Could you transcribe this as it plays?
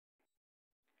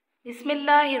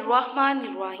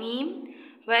Bismillahirrahmanirrahim.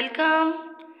 Welcome.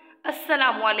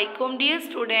 Assalamu alaikum dear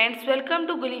students. Welcome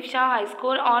to Gulif Shah High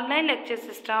School online lecture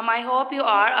system. I hope you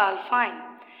are all fine.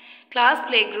 Class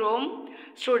playground.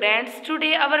 Students,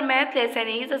 today our math lesson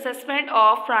is assessment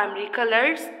of primary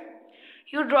colors.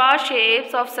 You draw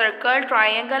shapes of circle,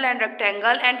 triangle and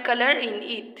rectangle and color in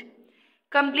it.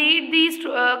 Complete this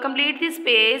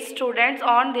page students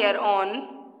on their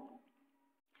own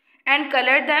and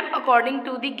color them according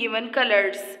to the given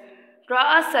colors.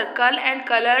 Draw a circle and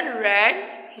color red.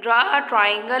 Draw a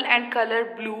triangle and color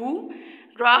blue.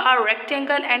 Draw a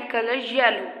rectangle and color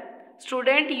yellow.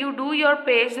 Student, you do your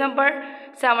page number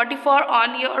 74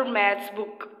 on your maths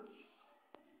book.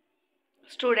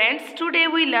 Students, today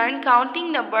we learn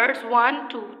counting numbers 1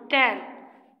 to 10.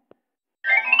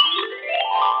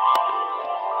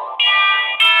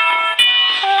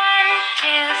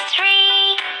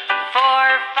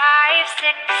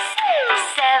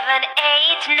 7,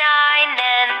 8, 9,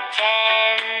 and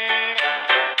 10.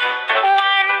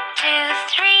 1, 2,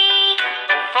 3,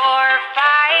 4,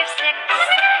 5, 6,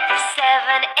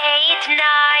 7, 8,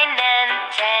 9, and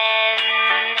 10.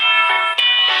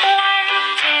 1,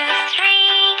 2,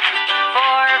 3,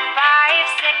 4,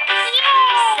 5, 6,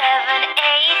 7,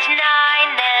 8,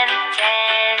 9, and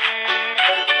 10.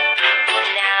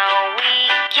 Now we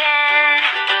can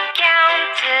count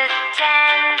to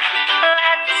 10.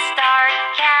 Let's start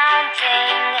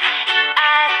counting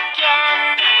again.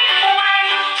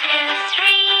 1, 2,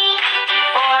 3,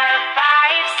 4,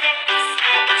 5, 6,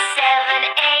 7,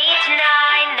 8,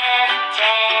 9, and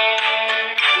 10.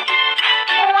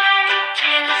 1,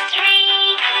 2,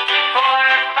 3, 4,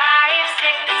 5,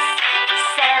 6,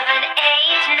 7,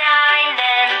 8, 9,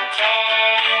 and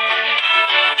 10.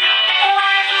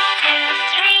 1, 2,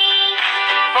 3,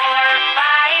 4,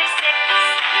 5, 6,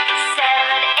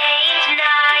 7, 8,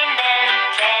 9, and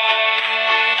 10.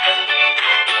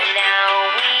 Now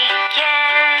we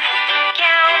can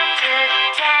count to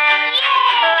 10.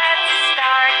 Let's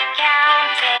start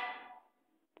counting.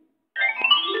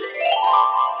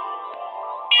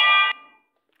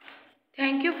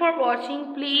 Thank you for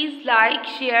watching. Please like,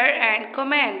 share and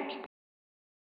comment.